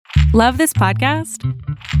Love this podcast?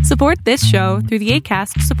 Support this show through the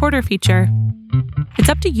Acast supporter feature. It's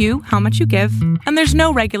up to you how much you give, and there's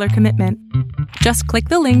no regular commitment. Just click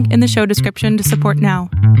the link in the show description to support now.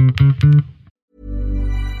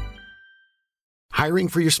 Hiring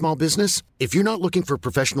for your small business? If you're not looking for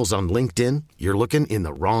professionals on LinkedIn, you're looking in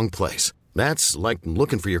the wrong place. That's like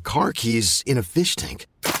looking for your car keys in a fish tank.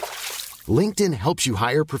 LinkedIn helps you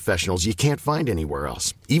hire professionals you can't find anywhere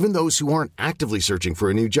else, even those who aren't actively searching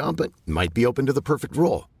for a new job but might be open to the perfect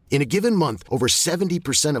role. In a given month, over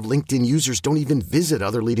 70% of LinkedIn users don't even visit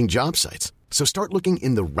other leading job sites. So start looking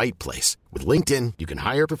in the right place. With LinkedIn, you can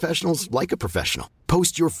hire professionals like a professional.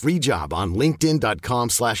 Post your free job on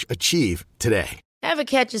linkedin.com/achieve today. Ever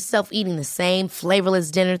catch yourself eating the same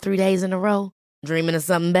flavorless dinner 3 days in a row? Dreaming of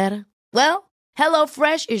something better? Well,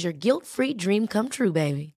 HelloFresh is your guilt-free dream come true,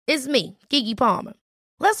 baby. It's me, Keke Palmer.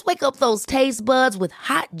 Let's wake up those taste buds with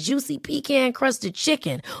hot, juicy pecan-crusted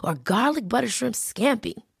chicken or garlic butter shrimp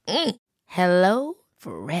scampi. Hello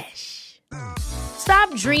Fresh.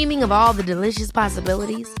 Stop dreaming of all the delicious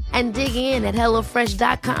possibilities and dig in at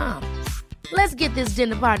HelloFresh.com. Let's get this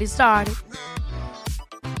dinner party started.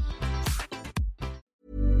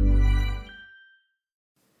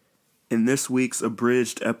 In this week's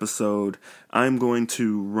abridged episode, I'm going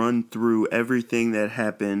to run through everything that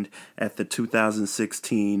happened at the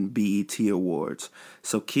 2016 BET Awards.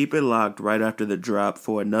 So keep it locked right after the drop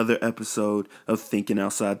for another episode of Thinking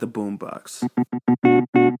Outside the Boombox.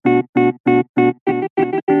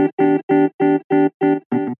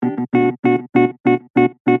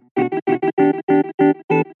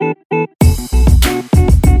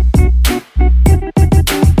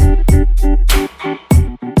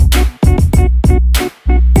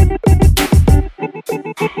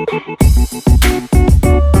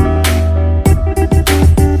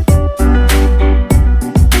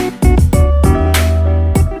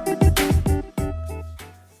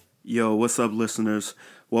 Yo, what's up, listeners?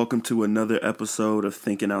 Welcome to another episode of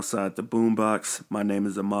Thinking Outside the Boombox. My name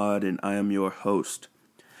is Ahmad, and I am your host.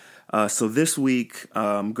 So this week,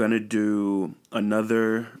 I'm going to do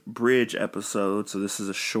another bridge episode. So this is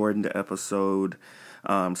a shortened episode,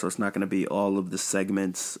 so it's not going to be all of the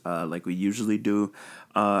segments like we usually do.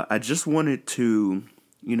 I just wanted to,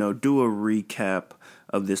 do a recap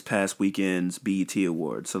of this past weekend's BET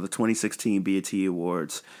Awards. So the 2016 BET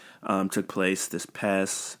Awards took place this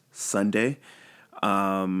past Sunday,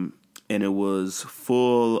 and it was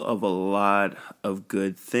full of a lot of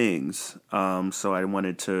good things. So I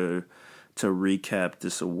wanted to recap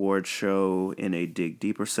this award show in a Dig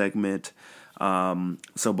Deeper segment.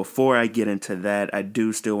 So before I get into that, I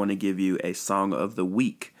do still want to give you a song of the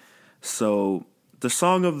week. So the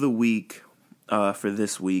song of the week for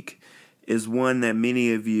this week is one that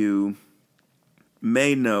many of you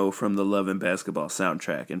may know from the Love and Basketball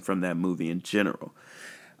soundtrack and from that movie in general.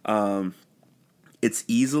 It's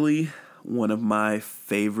easily one of my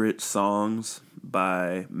favorite songs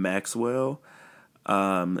by Maxwell.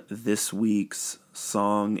 This week's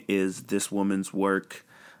song is This Woman's Work,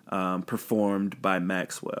 performed by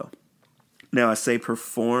Maxwell. Now, I say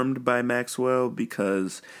performed by Maxwell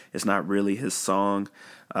because it's not really his song.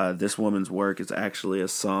 This Woman's Work is actually a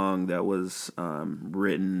song that was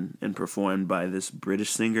written and performed by this British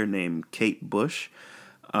singer named Kate Bush.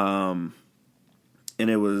 And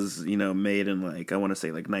it was, made in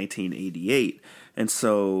 1988. And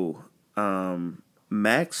so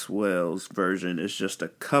Maxwell's version is just a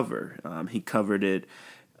cover. He covered it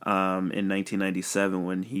in 1997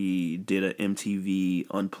 when he did an MTV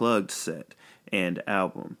Unplugged set and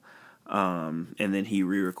album. And then he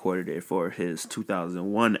re-recorded it for his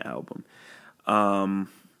 2001 album.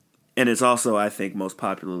 And it's also, I think, most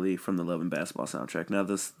popularly from the Love and Basketball soundtrack. Now,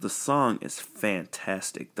 the song is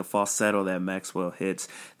fantastic. The falsetto that Maxwell hits,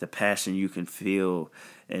 the passion you can feel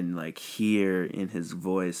and hear in his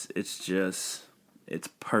voice, it's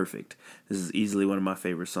perfect. This is easily one of my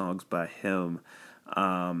favorite songs by him.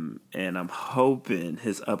 And I'm hoping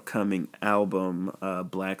his upcoming album,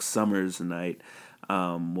 Black Summer's Night,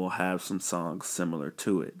 will have some songs similar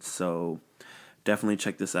to it. So definitely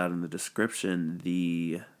check this out in the description.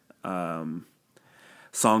 The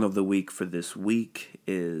song of the week for this week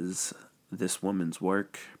is This Woman's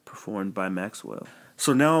Work, performed by Maxwell.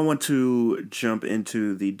 So now I want to jump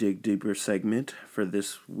into the Dig Deeper segment for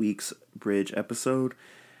this week's Bridge episode.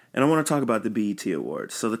 And I want to talk about the BET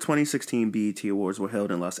Awards. So the 2016 BET Awards were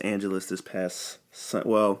held in Los Angeles this past,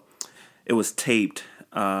 it was taped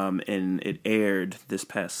and it aired this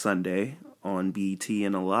past Sunday on BET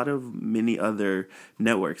and a lot of many other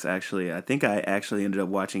networks, actually. I think I actually ended up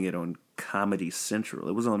watching it on Comedy Central.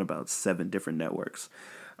 It was on about 7 different networks.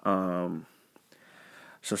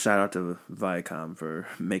 So shout out to Viacom for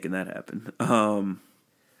making that happen.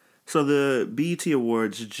 So the BET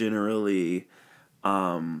Awards generally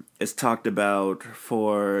is talked about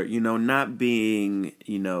for, not being,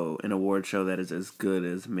 an award show that is as good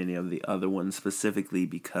as many of the other ones, specifically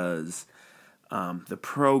because the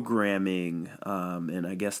programming and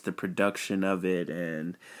I guess the production of it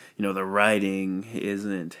and, the writing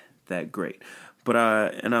isn't that great. But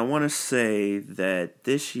I want to say that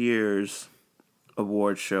this year's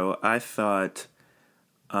award show, I thought,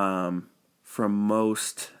 from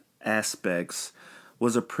most aspects,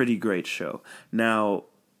 was a pretty great show. Now,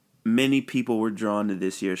 many people were drawn to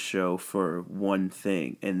this year's show for one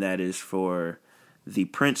thing, and that is for the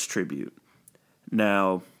Prince tribute.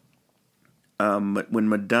 Now, when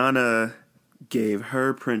Madonna gave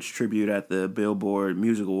her Prince tribute at the Billboard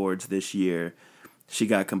Music Awards this year, she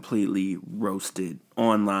got completely roasted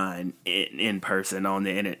online, in person, on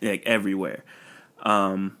the internet, like everywhere.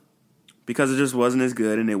 Because it just wasn't as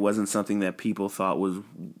good, and it wasn't something that people thought was,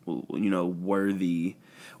 worthy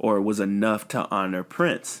or was enough to honor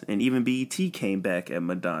Prince. And even BET came back at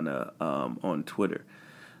Madonna on Twitter.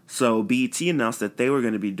 So BET announced that they were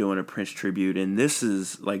going to be doing a Prince tribute, and this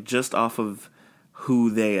is like just off of who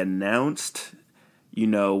they announced. We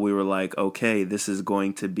were like, okay, this is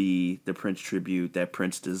going to be the Prince tribute that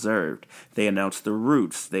Prince deserved. They announced The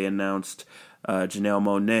Roots. They announced Janelle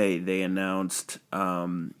Monáe. They announced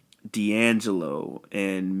D'Angelo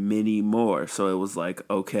and many more. So it was like,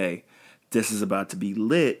 okay, this is about to be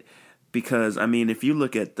lit. Because, if you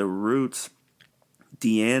look at The Roots,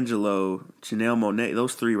 D'Angelo, Janelle Monáe,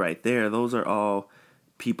 those three right there, those are all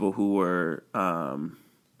people who were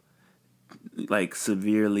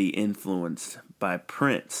severely influenced by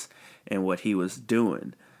Prince and what he was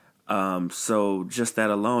doing. So just that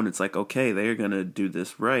alone, it's like, okay, they're going to do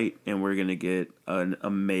this right, and we're going to get an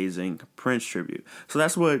amazing Prince tribute. So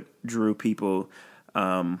that's what drew people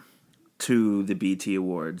to the BET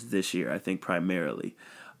Awards this year, I think, primarily.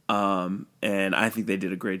 And I think they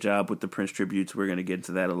did a great job with the Prince tributes. We're going to get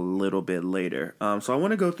into that a little bit later. So I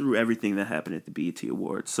want to go through everything that happened at the BET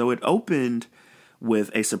Awards. So it opened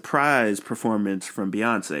with a surprise performance from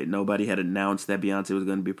Beyonce. Nobody had announced that Beyonce was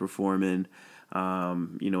going to be performing.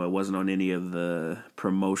 It wasn't on any of the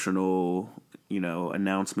promotional,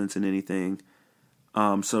 announcements and anything.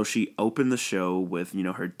 So she opened the show with,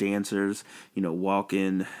 her dancers,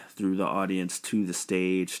 walking through the audience to the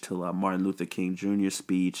stage to Martin Luther King Jr.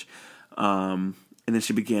 speech. And then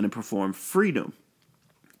she began to perform Freedom.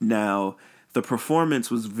 Now, the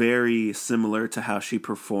performance was very similar to how she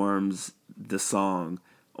performs the song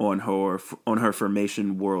on her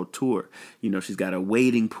Formation World Tour. She's got a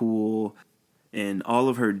wading pool, and all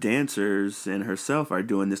of her dancers and herself are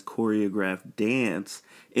doing this choreographed dance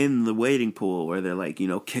in the wading pool where they're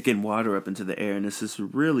kicking water up into the air, and it's this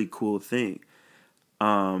really cool thing.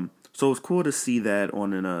 So it was cool to see that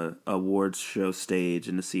on an awards show stage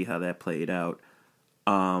and to see how that played out.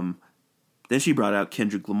 Then she brought out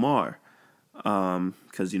Kendrick Lamar,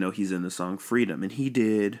 because he's in the song Freedom, and he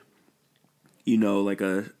did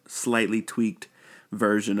a slightly tweaked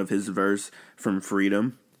version of his verse from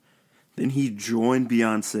Freedom. Then he joined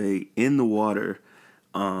Beyonce in the water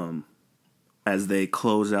as they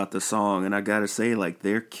close out the song. And I gotta say,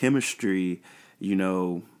 their chemistry,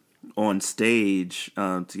 on stage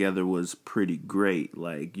together was pretty great.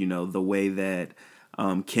 The way that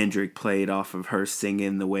Kendrick played off of her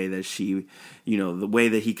singing, the way that she, the way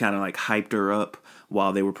that he kind of hyped her up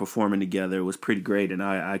while they were performing together was pretty great. And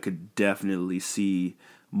I could definitely see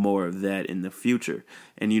more of that in the future.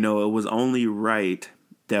 And, it was only right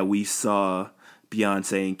that we saw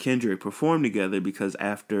Beyonce and Kendrick perform together, because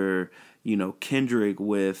after, Kendrick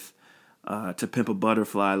with To Pimp a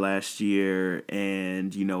Butterfly last year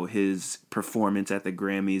and, his performance at the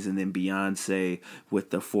Grammys, and then Beyonce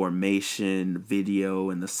with the Formation video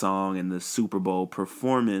and the song and the Super Bowl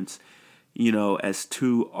performance, as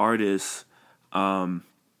two artists who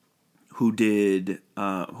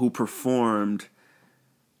performed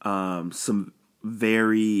some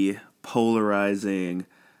very polarizing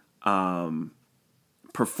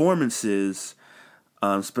performances,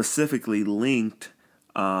 specifically linked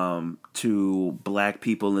to Black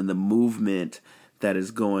people in the movement that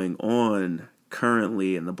is going on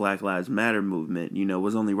currently in the Black Lives Matter movement. It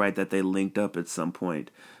was only right that they linked up at some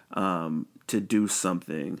point to do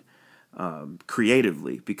something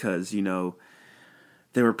creatively, because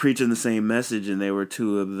they were preaching the same message, and they were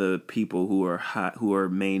two of the people who are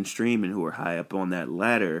mainstream and who are high up on that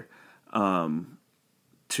ladder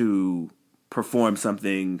to perform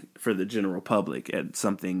something for the general public and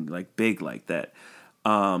something big like that.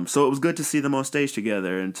 So it was good to see them on stage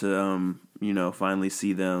together and to finally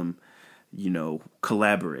see them,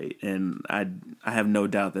 collaborate. And I have no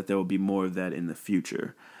doubt that there will be more of that in the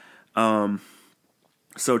future.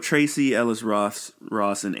 So Tracy Ellis Ross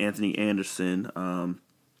and Anthony Anderson,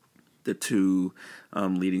 the two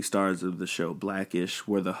leading stars of the show Blackish,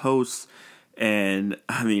 were the hosts. And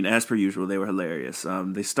I mean, as per usual, they were hilarious.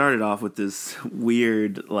 They started off with this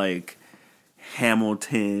weird, like,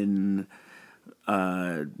 Hamilton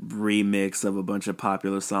remix of a bunch of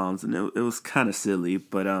popular songs, and it was kind of silly.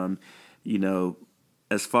 But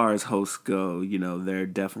as far as hosts go, they're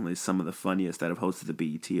definitely some of the funniest that have hosted the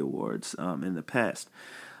BET Awards in the past.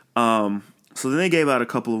 So then they gave out a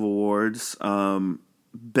couple of awards.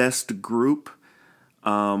 Best Group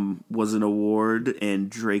was an award, and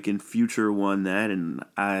Drake and Future won that, and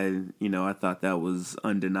I thought that was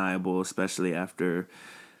undeniable, especially after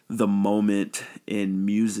the moment in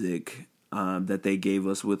music that they gave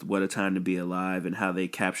us with What a Time to Be Alive, and how they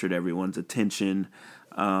captured everyone's attention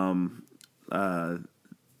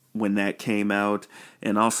when that came out,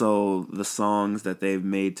 and also the songs that they've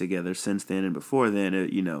made together since then and before then.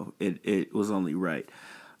 It was only right.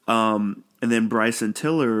 And then Bryson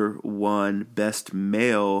Tiller won Best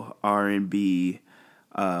Male R&B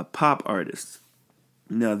Pop Artist.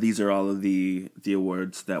 Now, these are all of the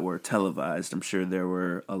awards that were televised. I'm sure there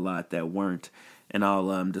were a lot that weren't, and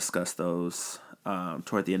I'll discuss those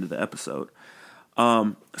toward the end of the episode.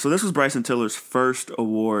 So this was Bryson Tiller's first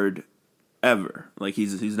award ever. Like,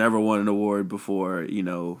 he's never won an award before,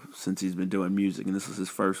 since he's been doing music, and this was his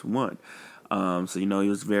first one. So he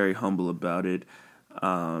was very humble about it.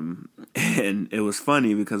 And it was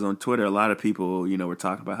funny because on Twitter, a lot of people, were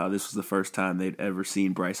talking about how this was the first time they'd ever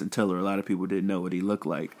seen Bryson Tiller. A lot of people didn't know what he looked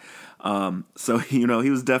like. So, he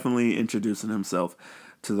was definitely introducing himself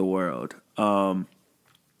to the world.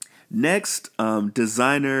 Next,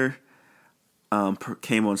 Designer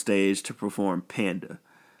came on stage to perform Panda.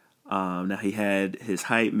 Now, he had his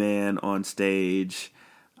hype man on stage,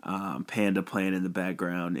 Panda playing in the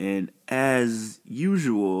background, and as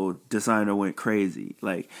usual, Designer went crazy.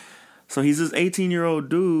 So he's this 18-year-old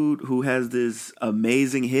dude who has this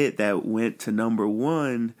amazing hit that went to number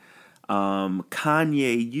one.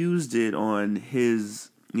 Kanye used it on his,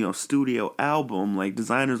 studio album, like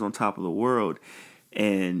Designer's on Top of the World,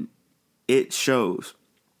 and it shows.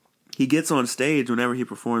 He gets on stage whenever he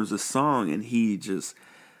performs this song, and he just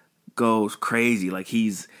goes crazy. Like,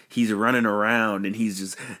 he's running around, and he's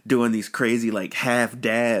just doing these crazy, like, half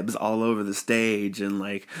dabs all over the stage, and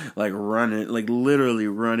like running, like literally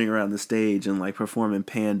running around the stage, and like performing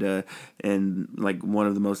Panda in like one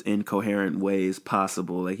of the most incoherent ways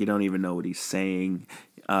possible. Like, you don't even know what he's saying.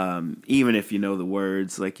 Even if you know the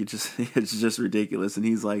words, like, it's just ridiculous. And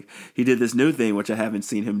he did this new thing, which I haven't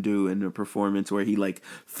seen him do in a performance, where he like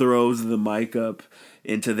throws the mic up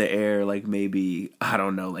into the air, like maybe, I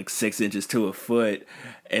don't know, like 6 inches to a foot,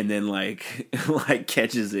 and then like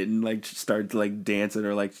catches it and like starts like dancing,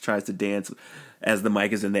 or like tries to dance as the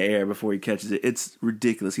mic is in the air before he catches it. It's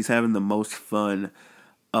ridiculous. He's having the most fun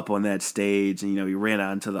up on that stage, and he ran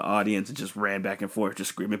out into the audience and just ran back and forth,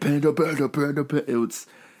 just screaming Panda, Panda, Panda, Panda.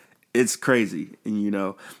 It's crazy.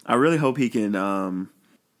 And I really hope he can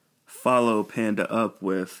follow Panda up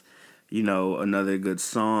with another good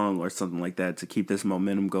song or something like that to keep this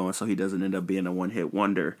momentum going, so he doesn't end up being a one-hit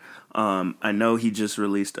wonder. I know he just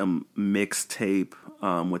released a mixtape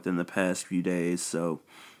within the past few days, so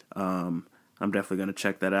I'm definitely going to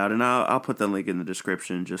check that out, and I'll put the link in the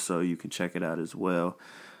description just so you can check it out as well.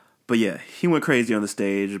 But yeah, he went crazy on the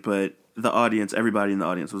stage, but everybody in the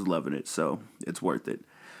audience was loving it, so it's worth it.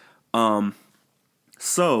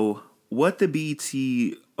 So what the BET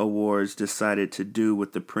Awards decided to do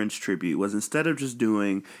with the Prince tribute was, instead of just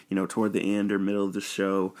doing, toward the end or middle of the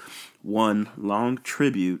show, one long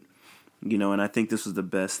tribute, and I think this was the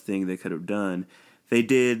best thing they could have done, they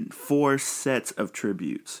did 4 sets of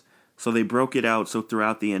tributes. So they broke it out, so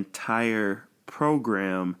throughout the entire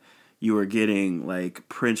program, you were getting like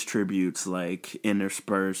Prince tributes like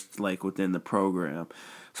interspersed like within the program.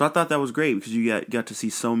 So I thought that was great, because you got to see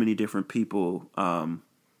so many different people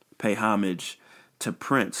pay homage to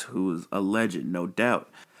Prince, who was a legend, no doubt.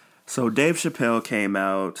 So Dave Chappelle came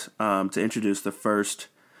out to introduce the first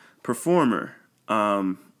performer,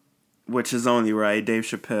 which is only right. Dave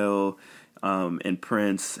Chappelle and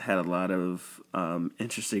Prince had a lot of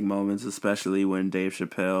interesting moments, especially when Dave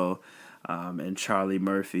Chappelle and Charlie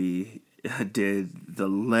Murphy did the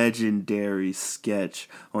legendary sketch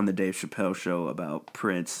on the Dave Chappelle Show about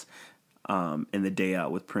Prince and the Day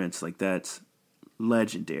Out with Prince. Like, that's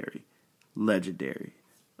legendary.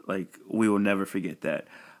 Like, we will never forget that.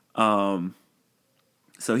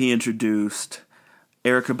 So he introduced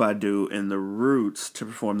Erykah Badu and the Roots to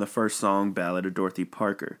perform the first song, Ballad of Dorothy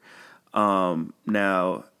Parker.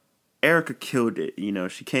 Now, Erykah killed it. You know,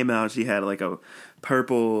 she came out, she had like a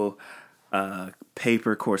purple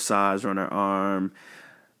paper corsage on her arm.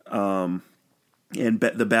 And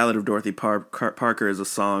the Ballad of Dorothy Parker is a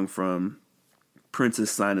song from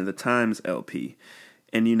Prince's Sign of the Times LP.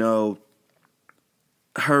 And, you know,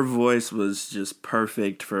 her voice was just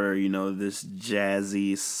perfect for, you know, this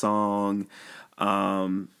jazzy song.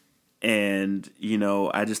 And, you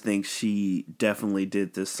know, I just think she definitely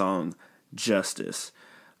did this song justice.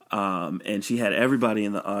 And she had everybody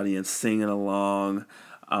in the audience singing along.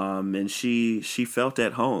 And she felt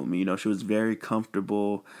at home. You know, she was very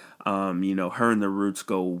comfortable. You know, her and the Roots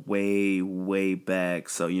go way, way back.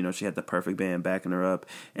 So, you know, she had the perfect band backing her up.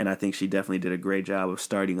 And I think she definitely did a great job of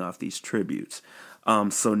starting off these tributes.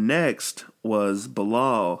 So next was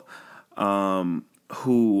Bilal,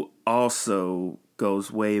 who also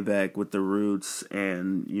goes way back with the Roots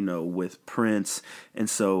and, you know, with Prince. And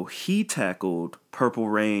so he tackled Purple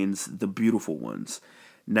Rain's The Beautiful Ones.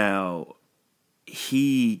 Now,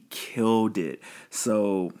 he killed it.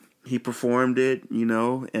 So he performed it, you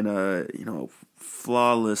know, in a, you know,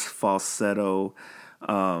 flawless falsetto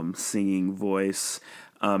singing voice.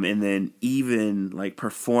 And then even like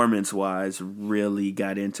performance wise really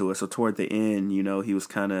got into it. So toward the end, you know, he was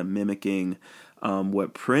kind of mimicking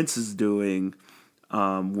what Prince is doing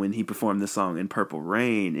when he performed the song in Purple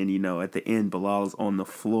Rain. And, you know, at the end, Bilal's on the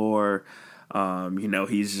floor. You know,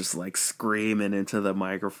 he's just like screaming into the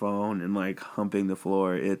microphone and like humping the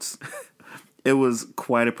floor. It was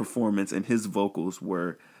quite a performance, and his vocals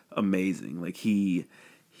were amazing. Like he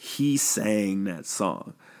sang that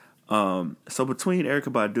song. So between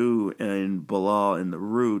Erykah Badu and Bilal and the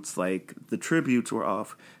Roots, like the tributes were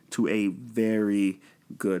off to a very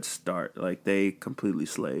good start. Like they completely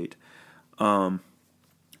slayed.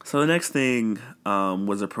 So the next thing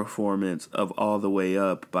was a performance of All the Way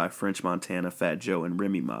Up by French Montana, Fat Joe, and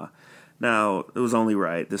Remy Ma. Now, it was only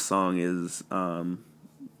right. This song is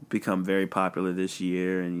become very popular this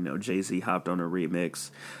year, and, you know, Jay-Z hopped on a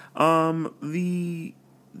remix.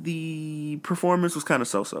 The performance was kind of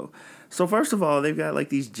so-so. So first of all, they've got like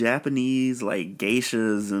these Japanese like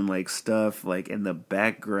geishas and like stuff like in the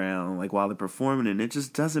background, like while they're performing, and it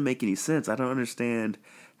just doesn't make any sense. I don't understand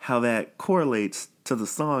how that correlates to the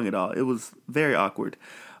song at all. It was very awkward.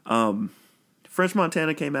 French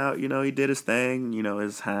Montana came out, you know, he did his thing, you know,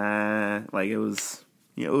 his high, like it was,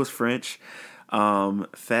 you know, it was French.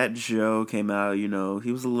 Fat Joe came out, you know,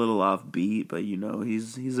 he was a little offbeat, but you know,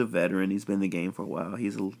 he's a veteran. He's been in the game for a while.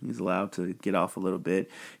 He's allowed to get off a little bit.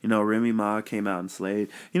 You know, Remy Ma came out and slayed.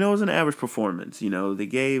 You know, it was an average performance. You know, they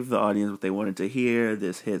gave the audience what they wanted to hear,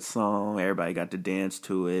 this hit song. Everybody got to dance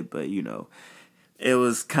to it, but you know, it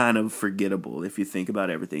was kind of forgettable if you think about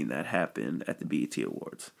everything that happened at the BET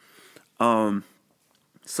Awards.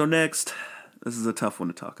 So next, this is a tough one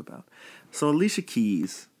to talk about. So Alicia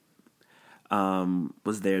Keys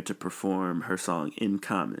was there to perform her song In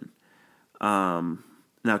Common.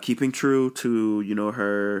 Now, keeping true to, you know,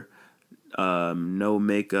 her no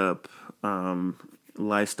makeup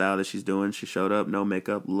lifestyle that she's doing, she showed up, no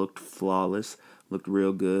makeup, looked flawless, looked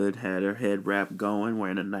real good, had her head wrap going,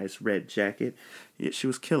 wearing a nice red jacket. Yeah, she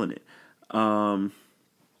was killing it.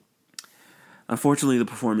 Unfortunately, the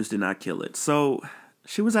performance did not kill it. So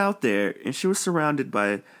she was out there, and she was surrounded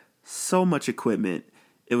by so much equipment.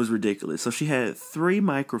 It was ridiculous. So she had 3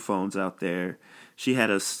 microphones out there. She had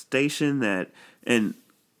a station that, and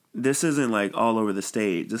this isn't like all over the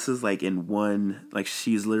stage. This is like in one, like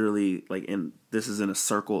she's literally like in, this is in a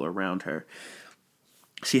circle around her.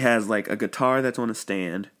 She has like a guitar that's on a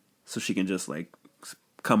stand, so she can just like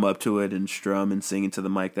come up to it and strum and sing into the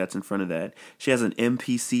mic that's in front of that. She has an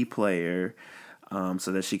MPC player,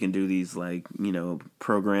 so that she can do these like, you know,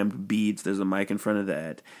 programmed beats. There's a mic in front of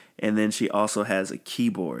that. And then she also has a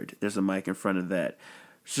keyboard. There's a mic in front of that.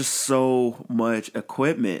 It's just so much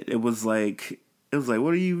equipment. It was like, what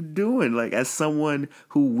are you doing? Like, as someone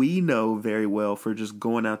who we know very well for just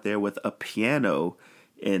going out there with a piano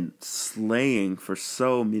and slaying for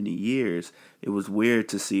so many years, it was weird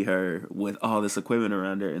to see her with all this equipment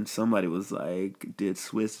around her. And somebody was like, did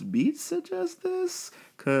Swiss Beats suggest this?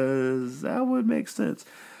 Because that would make sense.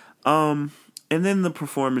 And then the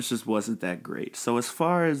performance just wasn't that great. So as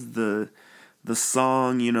far as the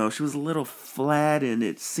song, you know, she was a little flat, and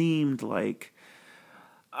it seemed like,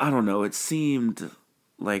 I don't know, it seemed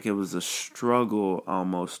like it was a struggle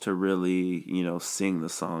almost to really, you know, sing the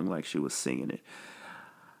song like she was singing it.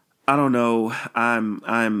 I don't know.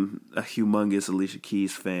 I'm a humongous Alicia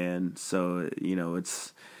Keys fan, so you know,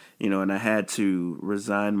 it's and I had to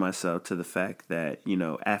resign myself to the fact that,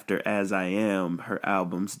 after As I Am, her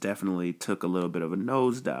albums definitely took a little bit of a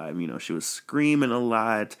nosedive. She was screaming a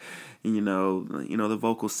lot, the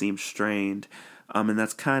vocals seemed strained. And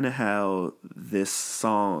that's kind of how this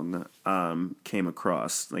song came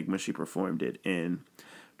across, like when she performed it. And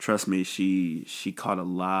trust me, she caught a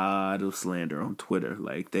lot of slander on Twitter.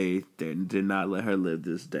 Like they did not let her live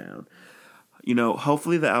this down.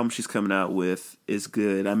 Hopefully the album she's coming out with is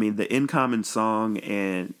good. I mean, the In Common song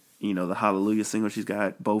and, the Hallelujah single she's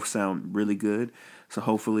got both sound really good. So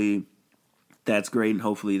hopefully that's great. And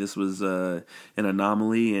hopefully this was an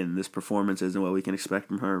anomaly and this performance isn't what we can expect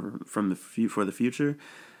from her for the future.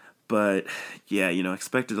 But yeah,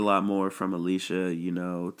 expected a lot more from Alicia,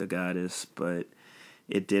 the goddess, but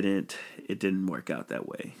it didn't work out that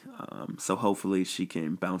way. So hopefully she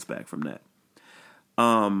can bounce back from that.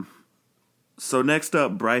 So next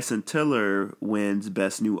up, Bryson Tiller wins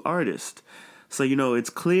Best New Artist. So, it's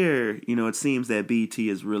clear, it seems that BET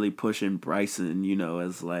is really pushing Bryson,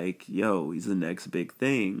 as like, yo, he's the next big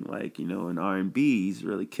thing. Like, in R&B, he's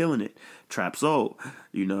really killing it. Trap soul,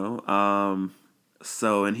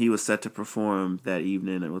 So, and he was set to perform that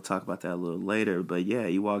evening, and we'll talk about that a little later. But yeah,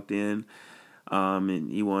 he walked in, and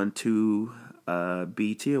he won 2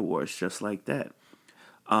 BET Awards just like that.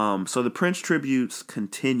 So the Prince tributes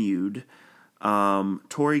continued.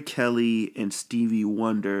 Tori Kelly and Stevie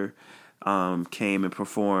Wonder came and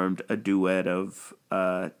performed a duet of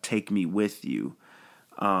Take Me With You.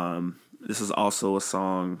 This is also a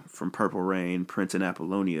song from Purple Rain. Prince and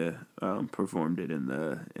Apollonia performed it in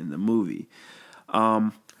the movie.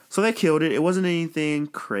 So they killed it. It wasn't anything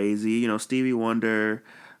crazy. Stevie Wonder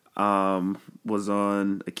was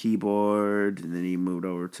on a keyboard, and then he moved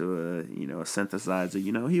over to a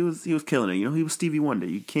synthesizer. He was killing it. He was Stevie Wonder.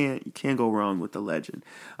 You can't go wrong with the legend.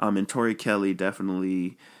 And Tori Kelly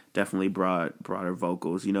definitely brought her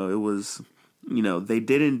vocals. It was, they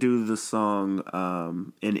didn't do the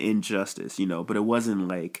song in injustice, but it wasn't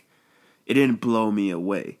like, it didn't blow me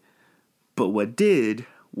away. But what did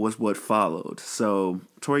was what followed. So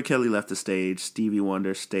Tori Kelly left the stage, Stevie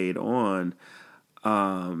Wonder stayed on,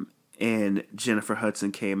 and Jennifer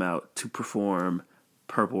Hudson came out to perform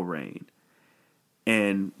Purple Rain.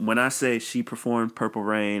 And when I say she performed Purple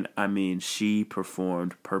Rain, I mean she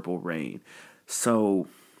performed Purple Rain. So,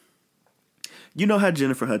 you know how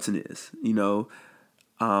Jennifer Hudson is,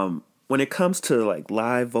 when it comes to like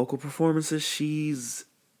live vocal performances, she's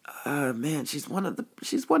one of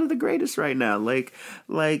the greatest right now. Like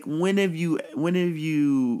when have you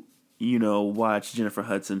watched Jennifer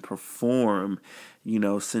Hudson perform,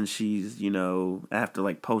 since she's, after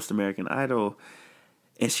like post American Idol,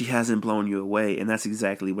 and she hasn't blown you away. And that's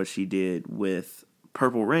exactly what she did with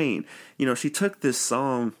Purple Rain. She took this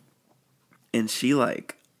song and she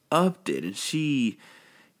like upped it, and she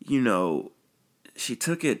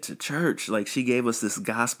took it to church. Like, she gave us this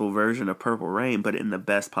gospel version of Purple Rain, but in the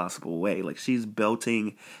best possible way. Like, she's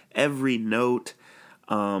belting every note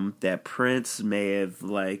that Prince may have,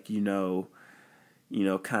 like,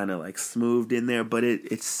 kind of like smoothed in there, but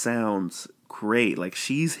it sounds great. Like,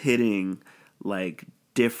 she's hitting like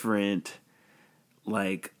different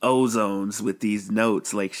like ozones with these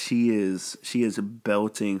notes. Like, she is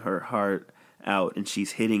belting her heart out, and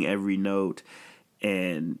she's hitting every note,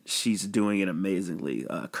 and she's doing it amazingly.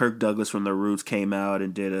 Kirk Douglas from The Roots came out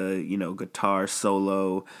and did a guitar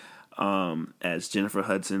solo as Jennifer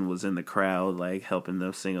Hudson was in the crowd, like helping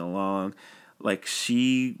them sing along. Like,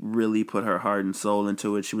 she really put her heart and soul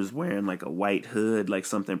into it. She was wearing like a white hood, like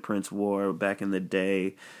something Prince wore back in the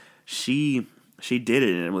day. She did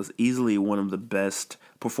it, and it was easily one of the best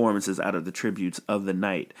performances out of the tributes of the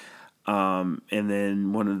night. And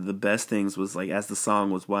then one of the best things was, like, as the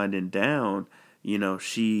song was winding down,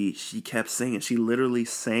 she kept singing. She literally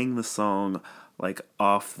sang the song like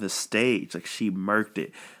off the stage. Like, she murked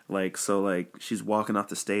it. Like, so like she's walking off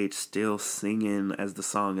the stage still singing as the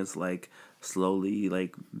song is like slowly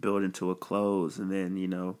like building to a close. And then,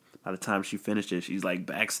 by the time she finished it, she's like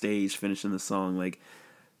backstage finishing the song. Like,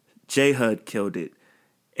 J Hud killed it.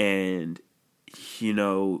 And,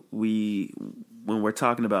 when we're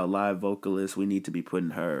talking about live vocalists, we need to be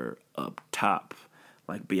putting her up top.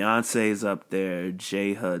 Like, Beyonce's up there,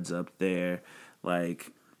 J Hud's up there.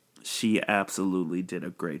 Like, she absolutely did a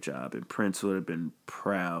great job, and Prince would have been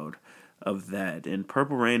proud of that. And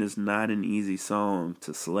Purple Rain is not an easy song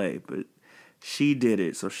to slay, but she did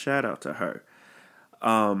it, so shout out to her.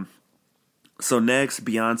 So next,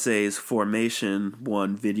 Beyonce's Formation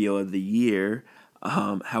won Video of the Year.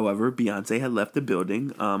 However, Beyonce had left the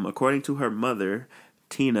building. According to her mother,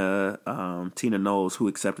 Tina Knowles, who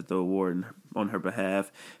accepted the award on her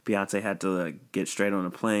behalf. Beyonce had to like get straight on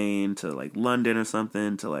a plane to like London or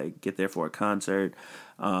something to like get there for a concert.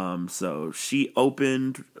 So she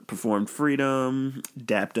opened, performed Freedom,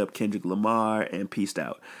 dapped up Kendrick Lamar, and peaced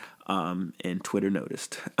out. And Twitter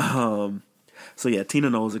noticed. So yeah,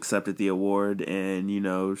 Tina Knowles accepted the award, and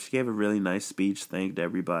she gave a really nice speech, thanked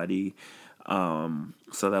everybody.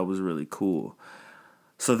 So that was really cool.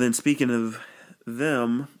 So then, speaking of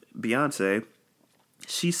them, Beyonce,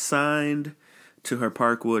 she signed to her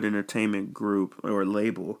Parkwood Entertainment group, or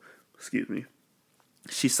label, excuse me.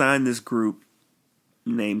 She signed this group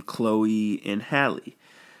named Chloe and Halle.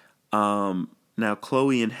 Now,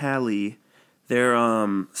 Chloe and Halle,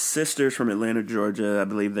 they're sisters from Atlanta, Georgia. I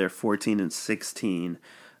believe they're 14 and 16,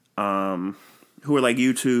 who are like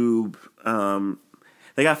YouTube.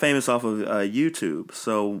 They got famous off of YouTube.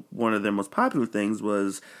 So one of their most popular things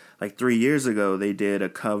was like 3 years ago, they did a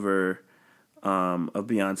cover of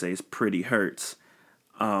Beyonce's Pretty Hurts.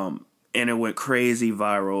 And it went crazy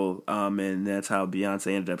viral. And that's how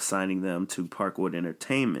Beyonce ended up signing them to Parkwood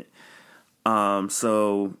Entertainment.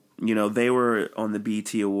 So, they were on the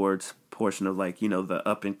BET Awards portion of like, the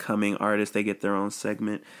up and coming artists. They get their own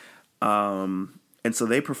segment. And so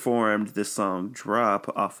they performed this song Drop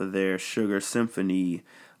off of their Sugar Symphony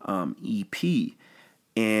EP.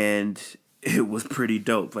 And it was pretty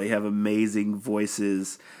dope. They have amazing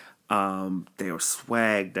voices. They were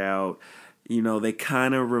swagged out. They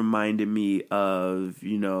kind of reminded me of,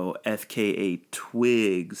 FKA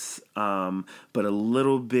Twigs, but a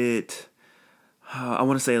little bit, I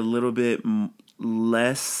want to say a little bit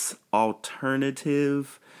less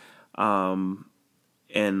alternative. And,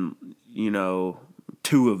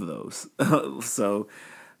 two of those. So,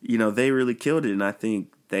 they really killed it. And I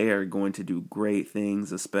think they are going to do great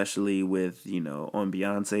things, especially with, on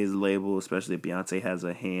Beyonce's label, especially if Beyonce has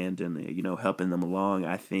a hand in, helping them along.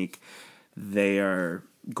 I think they are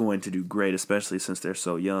going to do great, especially since they're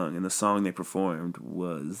so young. And the song they performed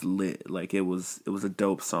was lit. Like it was a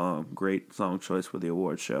dope song. Great song choice for the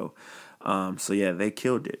award show. So yeah, they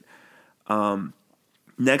killed it.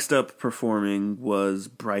 Next up performing was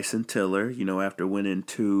Bryson Tiller, after winning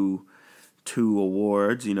two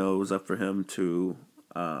awards, it was up for him to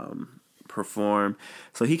perform.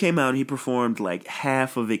 So he came out and he performed like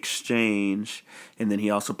half of Exchange, and then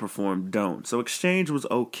he also performed Don't. So Exchange was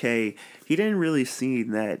okay. He didn't really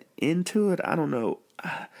seem that into it. I don't know.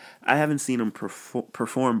 I haven't seen him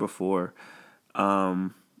perform before,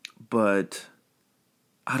 but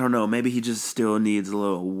I don't know. Maybe he just still needs a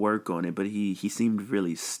little work on it. But he seemed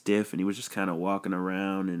really stiff, and he was just kind of walking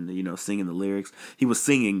around and singing the lyrics. He was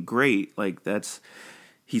singing great.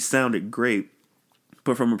 He sounded great.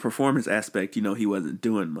 But from a performance aspect, he wasn't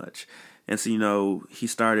doing much. And so, he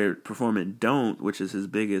started performing Don't, which is his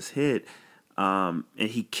biggest hit. And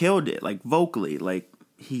he killed it, like vocally. Like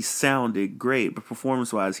he sounded great. But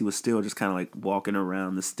performance-wise, he was still just kind of like walking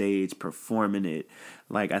around the stage, performing it.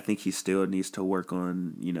 Like I think he still needs to work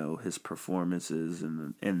on, his performances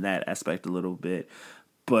and that aspect a little bit.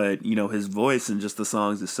 But, his voice and just the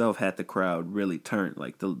songs itself had the crowd really turned.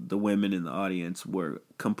 Like the women in the audience were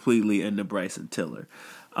completely into Bryson Tiller.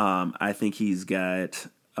 I think he's got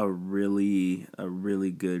a really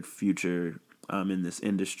good future in this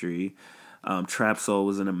industry. Trap Soul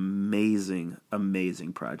was an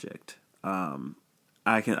amazing project. I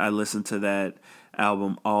listened to that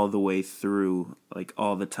album all the way through, like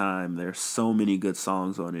all the time. There's so many good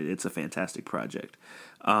songs on it. It's a fantastic project.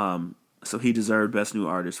 So he deserved Best New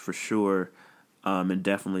Artist for sure, and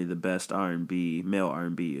definitely the Best Male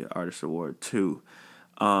R&B Artist Award too.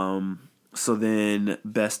 So then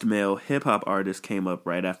Best Male Hip Hop Artist came up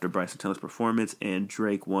right after Bryson Tiller's performance, and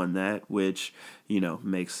Drake won that, which,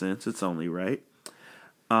 makes sense. It's only right.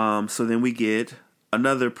 So then we get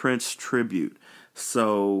another Prince tribute.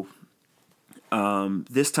 So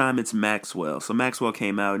this time it's Maxwell. So Maxwell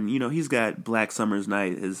came out, and, he's got Black Summer's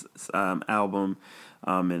Night, his album,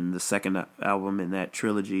 and the second album in that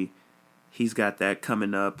trilogy. He's got that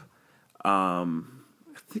coming up.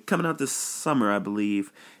 Coming out this summer, I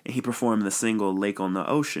believe, and he performed the single Lake on the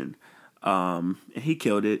Ocean. And he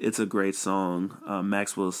killed it. It's a great song.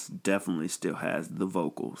 Maxwell definitely still has the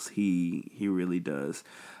vocals. He really does.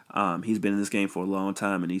 He's been in this game for a long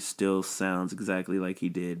time, and he still sounds exactly like he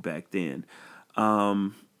did back then.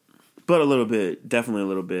 But definitely a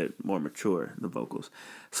little bit more mature, the vocals.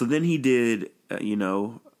 So then he did,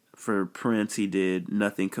 for Prince, he did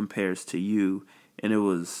Nothing Compares to You, and it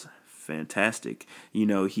was fantastic.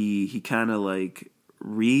 He kind of like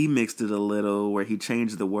remixed it a little, where he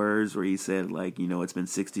changed the words, where he said, like, you know, it's been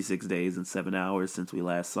 66 days and 7 hours since we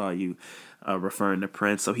last saw you, referring to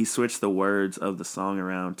Prince. So he switched the words of the song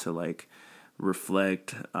around to, like,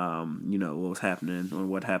 reflect, you know, what was happening or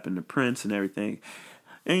what happened to Prince and everything.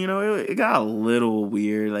 And, you know, it got a little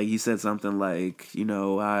weird. Like, he said something like, you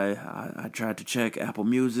know, I tried to check Apple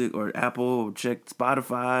Music or Apple, check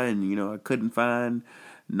Spotify, and, you know, I couldn't find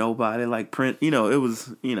nobody like Prince. You know, it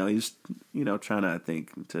was, you know, he's, you know, trying to, I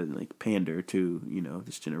think, to, like, pander to, you know,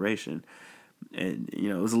 this generation. And, you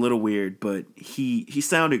know, it was a little weird, but he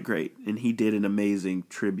sounded great, and he did an amazing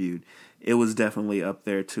tribute. It was definitely up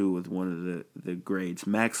there, too, with one of the greats.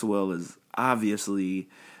 Maxwell is obviously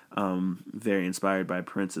very inspired by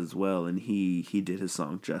Prince as well, and he did his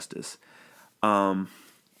song justice.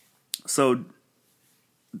 So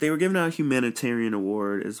they were giving out a humanitarian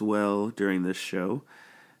award as well during this show,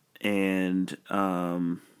 and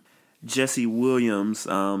Jesse Williams,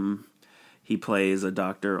 he plays a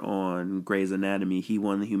doctor on Grey's Anatomy. He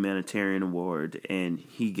won the humanitarian award, and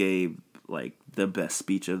he gave, like, the best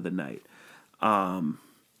speech of the night.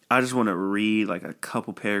 I just want to read, like, a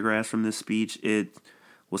couple paragraphs from this speech. It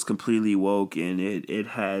was completely woke, and it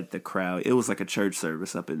had the crowd. It was like a church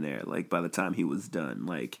service up in there, like, by the time he was done.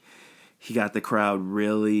 Like, he got the crowd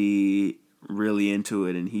really, really into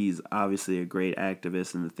it, and he's obviously a great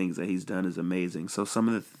activist, and the things that he's done is amazing. So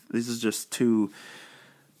this is just two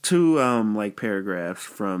like, paragraphs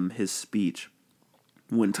from his speech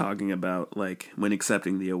when talking about, like, when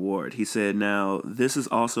accepting the award. He said, "Now, this is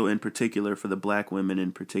also in particular for the black women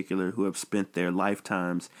in particular who have spent their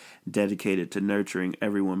lifetimes dedicated to nurturing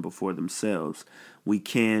everyone before themselves. We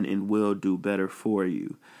can and will do better for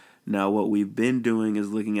you. Now, what we've been doing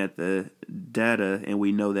is looking at the data, and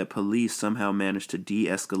we know that police somehow manage to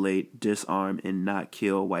de-escalate, disarm, and not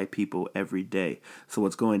kill white people every day. So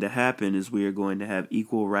what's going to happen is we are going to have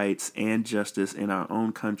equal rights and justice in our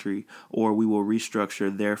own country, or we will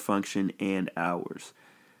restructure their function and ours."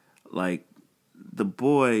 Like, the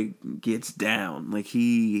boy gets down. Like,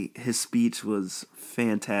 his speech was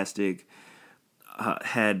fantastic.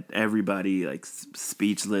 Had everybody, like,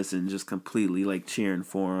 speechless and just completely, like, cheering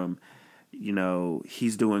for him. You know,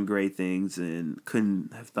 he's doing great things, and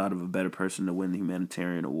couldn't have thought of a better person to win the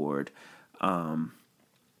humanitarian award. I'll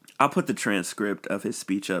put the transcript of his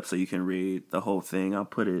speech up so you can read the whole thing. I'll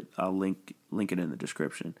link it in the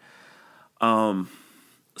description.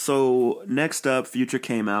 So next up, Future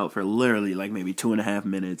came out for literally, like, maybe 2.5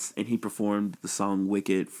 minutes, and he performed the song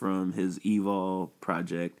Wicked from his Evol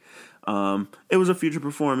project. It was a Future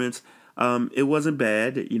performance. It wasn't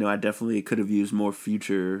bad. You know, I definitely could have used more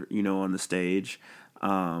Future, you know, on the stage.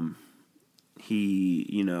 He,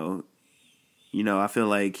 you know, I feel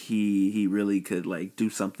like he really could, like, do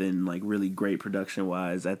something, like, really great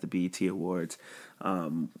production-wise at the BET Awards,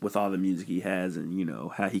 with all the music he has, and, you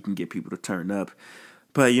know, how he can get people to turn up.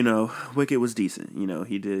 But, you know, Wicked was decent. You know,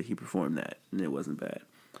 he performed that, and it wasn't bad.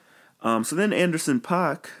 So then Anderson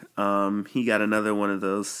 .Paak, he got another one of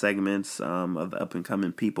those segments of the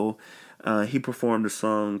up-and-coming people. He performed a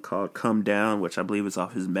song called Come Down, which I believe is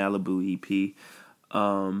off his Malibu EP.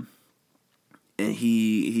 And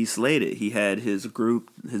he slayed it. He had his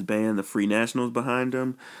group, his band, the Free Nationals, behind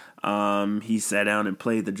him. He sat down and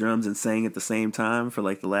played the drums and sang at the same time for,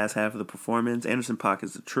 like, the last half of the performance. Anderson .Paak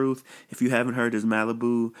is the truth. If you haven't heard his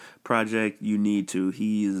Malibu project, you need to.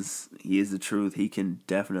 He is the truth. He can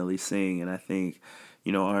definitely sing, and I think,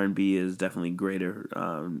 you know, R&B is definitely greater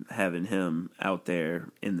having him out there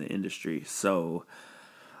in the industry. So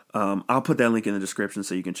I'll put that link in the description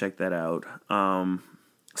so you can check that out.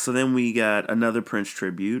 So then we got another Prince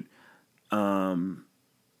tribute.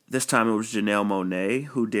 This time it was Janelle Monáe,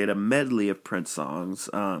 who did a medley of Prince songs.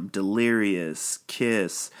 Delirious,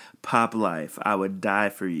 Kiss, Pop Life, I Would Die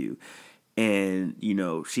For You. And, you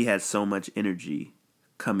know, she had so much energy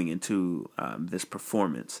coming into this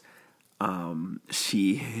performance.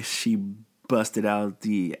 She busted out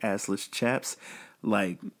the assless chaps.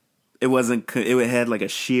 Like, it had like a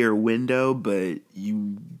sheer window, but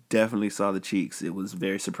you definitely saw the cheeks. It was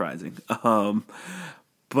very surprising.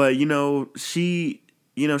 But, you know,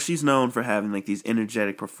 she's known for having, like, these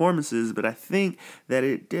energetic performances, but I think that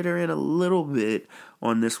it did her in a little bit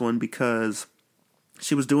on this one because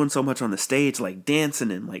she was doing so much on the stage, like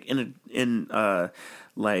dancing and, like,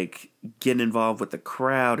 like, getting involved with the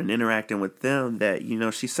crowd and interacting with them, that, you know,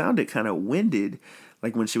 she sounded kind of winded,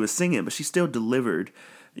 like, when she was singing, but she still delivered,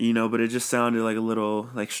 you know, but it just sounded like a little,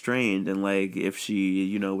 like, strained, and, like, if she,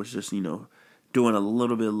 you know, was just, you know, doing a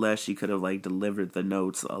little bit less, she could have, like, delivered the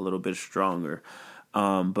notes a little bit stronger.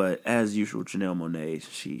 But as usual, Janelle Monáe,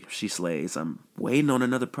 she slays. I'm waiting on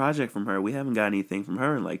another project from her. We haven't got anything from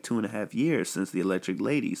her in like 2.5 years since the Electric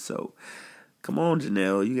Lady. So come on,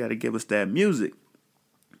 Janelle, you got to give us that music.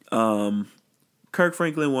 Kirk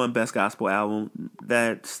Franklin won Best Gospel Album.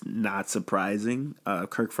 That's not surprising.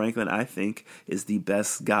 Kirk Franklin, I think, is the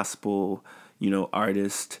best gospel,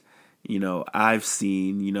 artist, I've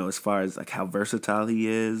seen, as far as like how versatile he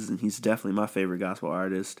is. And he's definitely my favorite gospel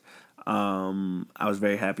artist. I was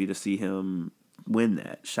very happy to see him win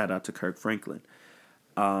that. Shout out to Kirk Franklin.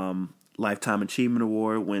 Lifetime Achievement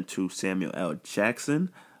Award went to Samuel L. Jackson.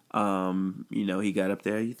 He got up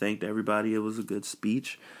there. He thanked everybody. It was a good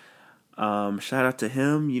speech. Shout out to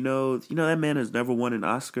him. That man has never won an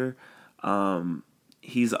Oscar.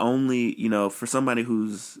 He's only, for somebody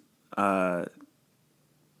who's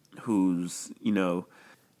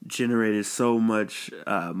generated so much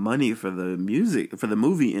money for the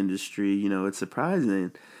movie industry. It's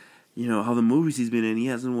surprising. All the movies he's been in, he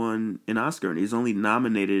hasn't won an Oscar, and he's only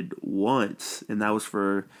nominated once, and that was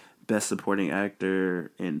for Best Supporting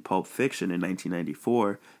Actor in Pulp Fiction in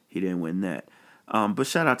 1994. He didn't win that. But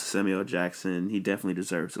shout out to Samuel L. Jackson. He definitely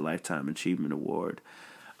deserves a Lifetime Achievement Award.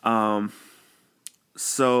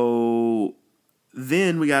 So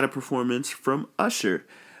then we got a performance from Usher.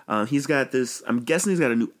 He's got this, I'm guessing he's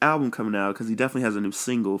got a new album coming out because he definitely has a new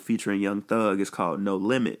single featuring Young Thug. It's called No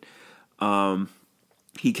Limit.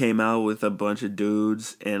 He came out with a bunch of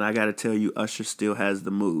dudes, and I got to tell you, Usher still has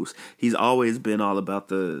the moves. He's always been all about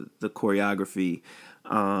the choreography.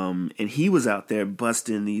 And he was out there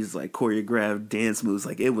busting these like choreographed dance moves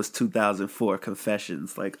like it was 2004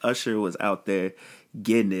 Confessions. Like Usher was out there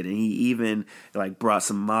getting it, and he even like brought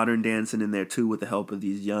some modern dancing in there too with the help of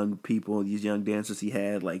these young people, these young dancers he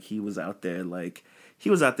had. Like he was out there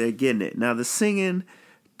getting it. Now the singing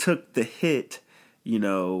took the hit,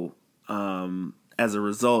 as a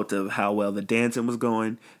result of how well the dancing was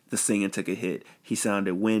going. The singing took a hit. He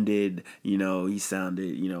sounded winded, he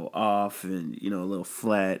sounded, off and, a little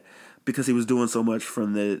flat because he was doing so much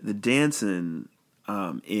from the dancing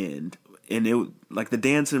end. And it like the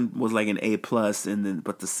dancing was like an A+,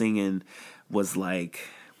 but the singing was like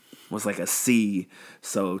a C.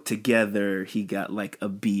 So together he got like a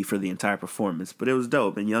B for the entire performance. But it was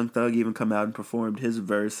dope. And Young Thug even come out and performed his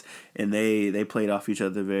verse, and they played off each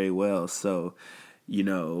other very well. So,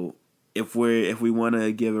 if we want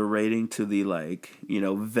to give a rating to the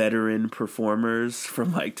veteran performers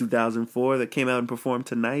from 2004 that came out and performed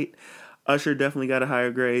tonight, Usher definitely got a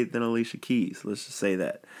higher grade than Alicia Keys. Let's just say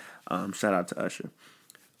that. Shout out to Usher.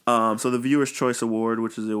 So the Viewer's Choice Award,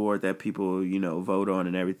 which is the award that people, vote on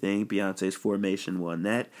and everything, Beyonce's Formation won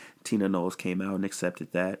that. Tina Knowles came out and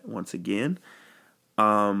accepted that once again.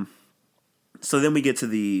 So then we get to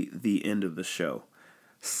the end of the show.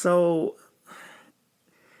 So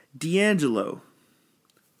D'Angelo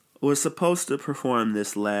was supposed to perform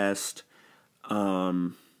this last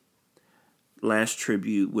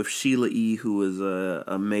tribute with Sheila E., who is an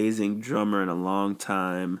amazing drummer and a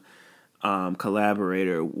long-time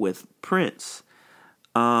collaborator with Prince.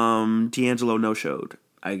 D'Angelo no-showed.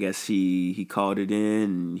 I guess he called it in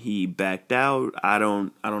and he backed out. I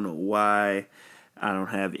don't know why. I don't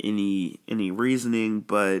have any reasoning,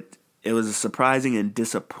 but it was a surprising and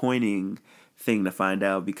disappointing thing to find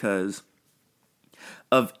out because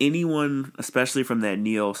of anyone, especially from that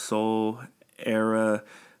neo soul era,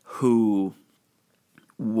 who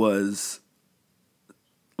was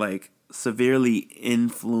severely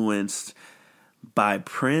influenced by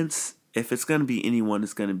Prince. If it's gonna be anyone,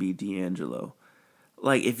 it's gonna be D'Angelo.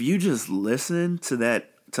 If you just listen to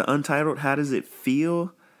Untitled, how does it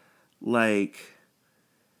feel? How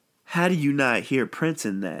do you not hear Prince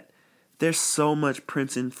in that? There's so much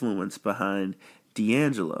Prince influence behind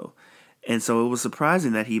D'Angelo. And so it was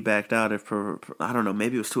surprising that he backed out. I don't know,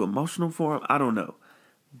 maybe it was too emotional for him. I don't know.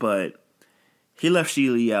 But he left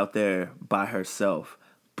Sheila E. out there by herself.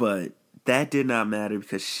 But that did not matter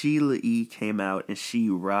because Sheila E. came out and she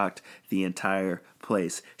rocked the entire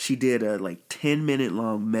place. She did a 10-minute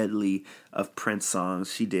long medley of Prince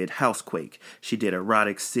songs. She did Housequake. She did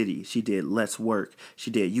Erotic City. She did Let's Work.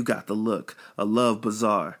 She did You Got the Look, A Love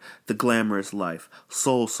Bazaar, The Glamorous Life,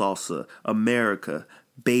 Soul Salsa, America,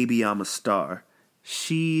 Baby I'm a Star.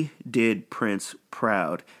 She did Prince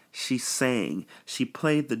proud. She sang. She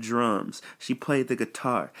played the drums. She played the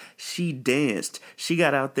guitar. She danced. She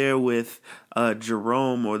got out there with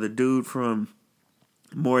Jerome, or the dude from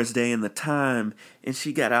Morris Day and the Time, and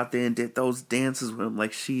she got out there and did those dances with him.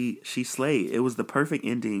 She slayed. It was the perfect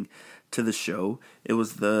ending to the show. It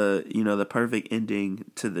was the perfect ending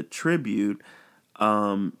to the tribute.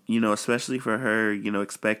 Especially for her,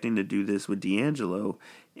 expecting to do this with D'Angelo,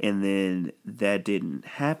 and then that didn't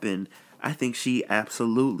happen. I think she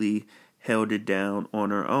absolutely held it down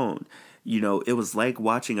on her own. It was like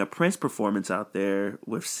watching a Prince performance out there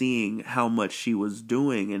with seeing how much she was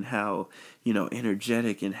doing and how,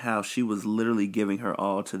 energetic, and how she was literally giving her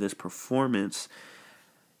all to this performance.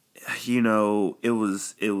 It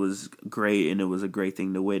was great, and it was a great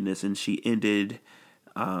thing to witness. And she ended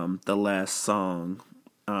the last song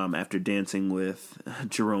after dancing with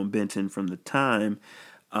Jerome Benton from The Time,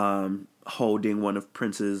 holding one of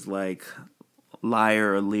Prince's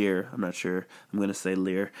lyre or lyre, I'm not sure, I'm going to say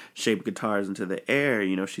lyre, shaped guitars into the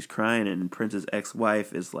air. She's crying, and Prince's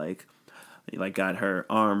ex-wife is got her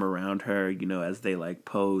arm around her, as they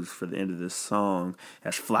pose for the end of this song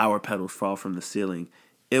as flower petals fall from the ceiling.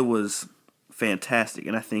 It was fantastic,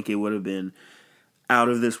 and I think it would have been out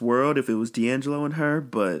of this world if it was D'Angelo and her,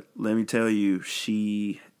 but let me tell you,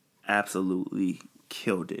 she absolutely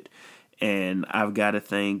killed it. And I've got to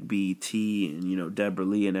thank BET and, Deborah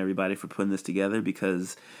Lee and everybody for putting this together,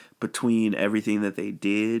 because between everything that they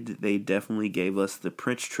did, they definitely gave us the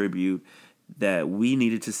Prince tribute that we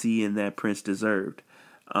needed to see and that Prince deserved.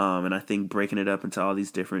 And I think breaking it up into all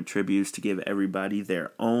these different tributes to give everybody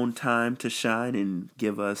their own time to shine and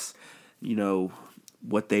give us,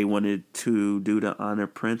 what they wanted to do to honor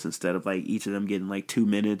Prince, instead of each of them getting 2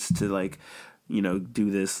 minutes to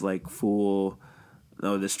do this full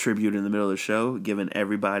this tribute in the middle of the show, giving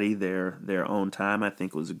everybody their own time. I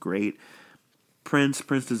think was great. Prince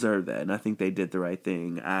deserved that, and I think they did the right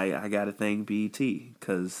thing. I got to thank BET,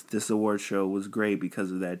 because this award show was great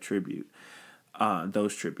because of that tribute,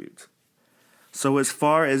 those tributes. So as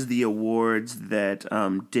far as the awards that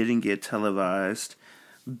didn't get televised,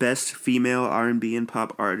 Best Female R&B and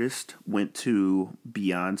Pop Artist went to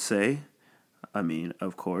Beyonce.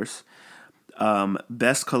 Of course.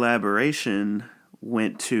 Best Collaboration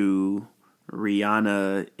went to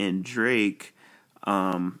Rihanna and Drake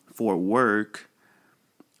for Work.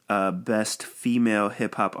 Best Female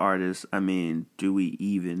Hip Hop Artist, do we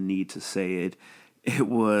even need to say it? It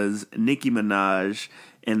was Nicki Minaj,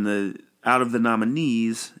 and out of the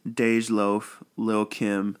nominees, Dej Loaf, Lil'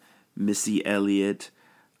 Kim, Missy Elliott,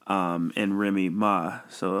 and Remy Ma.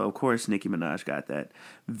 So, of course, Nicki Minaj got that.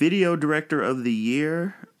 Video Director of the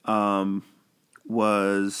Year was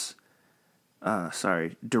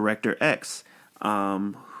Director X,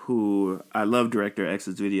 who I love Director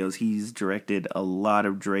X's videos. He's directed a lot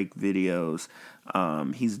of Drake videos.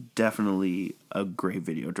 He's definitely a great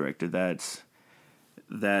video director. That's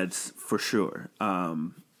for sure.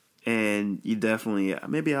 And you definitely,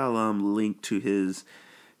 maybe I'll link to his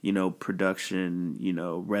production,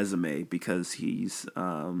 resume, because he's,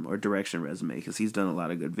 or direction resume, because he's done a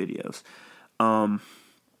lot of good videos. I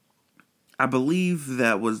believe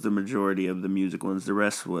that was the majority of the music ones. The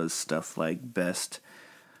rest was stuff like best,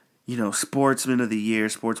 Sportsman of the Year,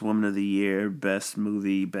 Sportswoman of the Year, best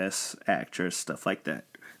movie, best actress, stuff like that.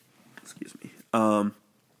 Excuse me.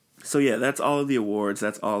 So yeah, that's all of the awards.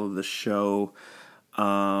 That's all of the show.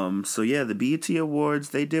 So yeah, the BET Awards,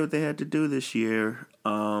 they did what they had to do this year.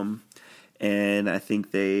 And I think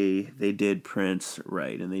they did Prince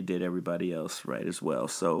right, and they did everybody else right as well.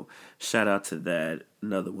 So shout out to that.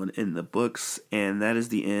 Another one in the books. And that is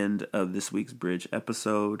the end of this week's Bridge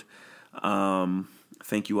episode.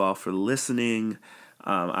 Thank you all for listening.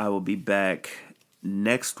 I will be back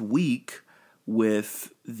next week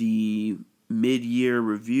with the mid-year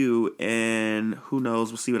review, and who knows,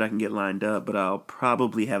 we'll see what I can get lined up, but I'll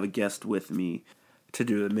probably have a guest with me to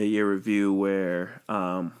do a mid-year review where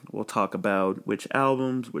we'll talk about which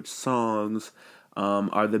albums, which songs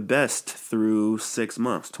are the best through 6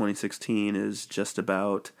 months. 2016 is just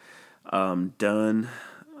about done.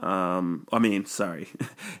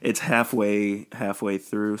 It's halfway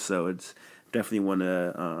through, so it's definitely want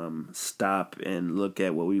to stop and look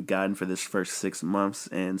at what we've gotten for this first 6 months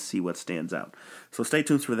and see what stands out. So stay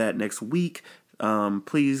tuned for that next week.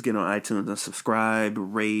 Please get on iTunes and subscribe,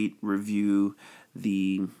 rate, review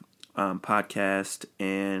the podcast,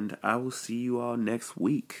 and I will see you all next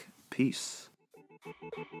week. Peace.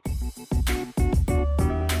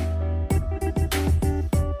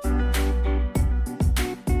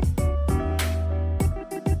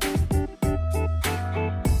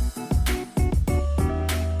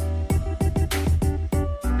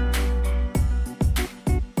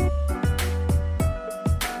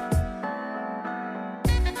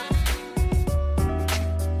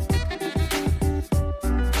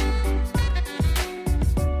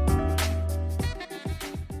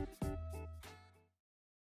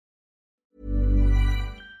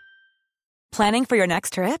 Planning for your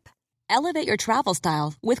next trip? Elevate your travel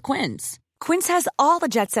style with Quince. Quince has all the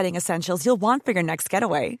jet-setting essentials you'll want for your next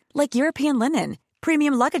getaway, like European linen,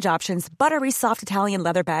 premium luggage options, buttery soft Italian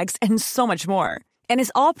leather bags, and so much more. And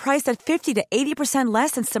is all priced at 50 to 80%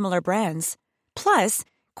 less than similar brands. Plus,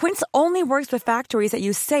 Quince only works with factories that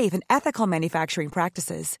use safe and ethical manufacturing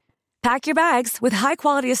practices. Pack your bags with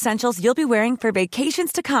high-quality essentials you'll be wearing for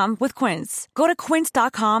vacations to come with Quince. Go to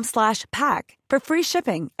quince.com/pack for free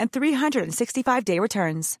shipping and 365-day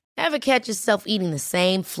returns. Ever catch yourself eating the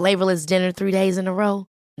same flavorless dinner 3 days in a row?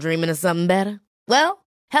 Dreaming of something better? Well,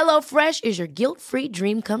 HelloFresh is your guilt-free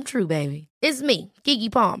dream come true, baby. It's me,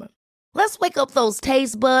 Keke Palmer. Let's wake up those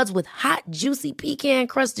taste buds with hot, juicy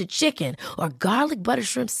pecan-crusted chicken or garlic butter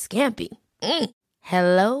shrimp scampi.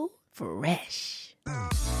 Hello Fresh.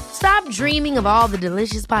 Stop dreaming of all the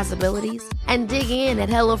delicious possibilities and dig in at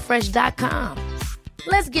HelloFresh.com.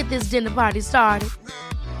 Let's get this dinner party started.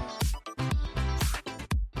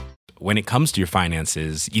 When it comes to your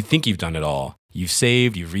finances, you think you've done it all. You've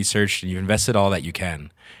saved, you've researched, and you've invested all that you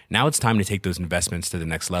can. Now it's time to take those investments to the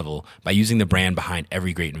next level by using the brand behind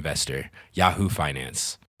every great investor, Yahoo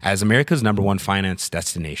Finance. As America's #1 finance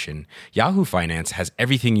destination, Yahoo Finance has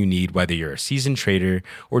everything you need, whether you're a seasoned trader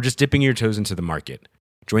or just dipping your toes into the market.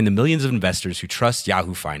 Join the millions of investors who trust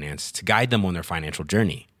Yahoo Finance to guide them on their financial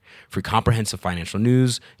journey. For comprehensive financial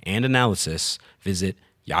news and analysis, visit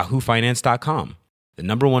yahoofinance.com, the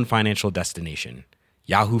 #1 financial destination,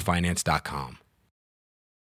 yahoofinance.com.